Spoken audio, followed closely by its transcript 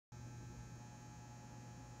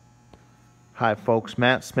Hi folks,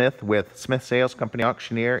 Matt Smith with Smith Sales Company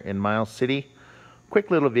Auctioneer in Miles City.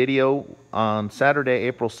 Quick little video on Saturday,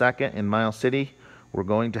 April 2nd in Miles City. We're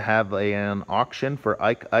going to have an auction for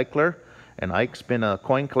Ike Eichler. And Ike's been a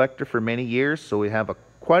coin collector for many years, so we have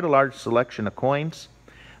quite a large selection of coins.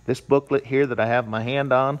 This booklet here that I have my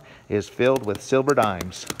hand on is filled with silver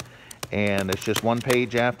dimes. And it's just one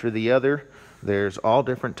page after the other. There's all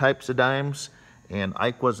different types of dimes. And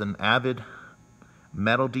Ike was an avid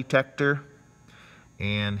metal detector.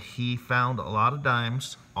 And he found a lot of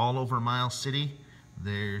dimes all over Miles City.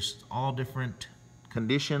 There's all different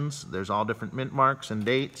conditions. There's all different mint marks and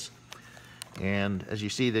dates. And as you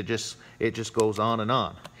see, it just goes on and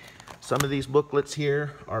on. Some of these booklets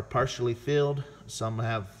here are partially filled. Some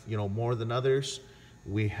have, more than others.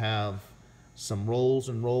 We have some rolls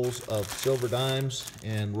and rolls of silver dimes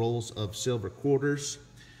and rolls of silver quarters.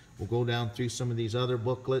 We'll go down through some of these other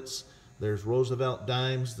booklets. There's Roosevelt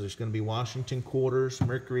dimes. There's going to be Washington quarters,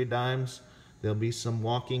 Mercury dimes. There'll be some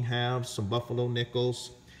walking halves, some Buffalo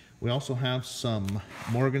nickels. We also have some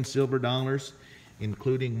Morgan silver dollars,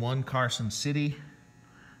 including one Carson City.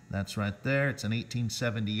 That's right there. It's an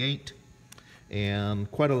 1878.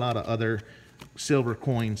 And quite a lot of other silver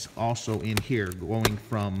coins also in here, going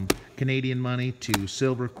from Canadian money to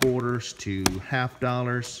silver quarters to half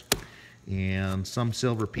dollars and some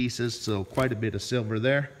silver pieces, so quite a bit of silver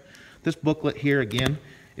there. This booklet here again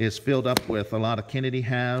is filled up with a lot of Kennedy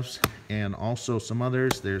halves and also some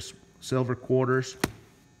others. There's silver quarters,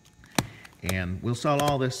 and we'll sell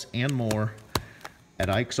all this and more at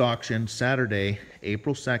Ike's auction Saturday,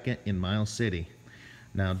 April 2nd in Miles City.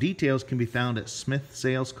 Now, details can be found at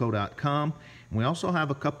smithsalesco.com. And we also have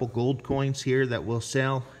a couple gold coins here that we'll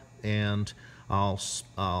sell, and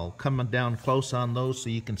I'll come down close on those so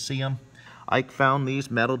you can see them. Ike found these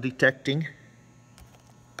metal detecting.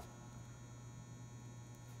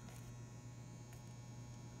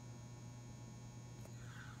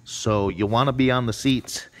 So you want to be on the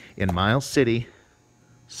seats in Miles City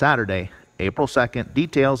Saturday, April 2nd.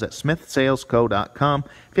 Details at smithsalesco.com.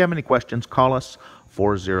 If you have any questions, call us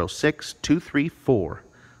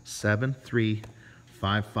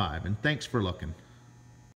 406-234-7355. And thanks for looking.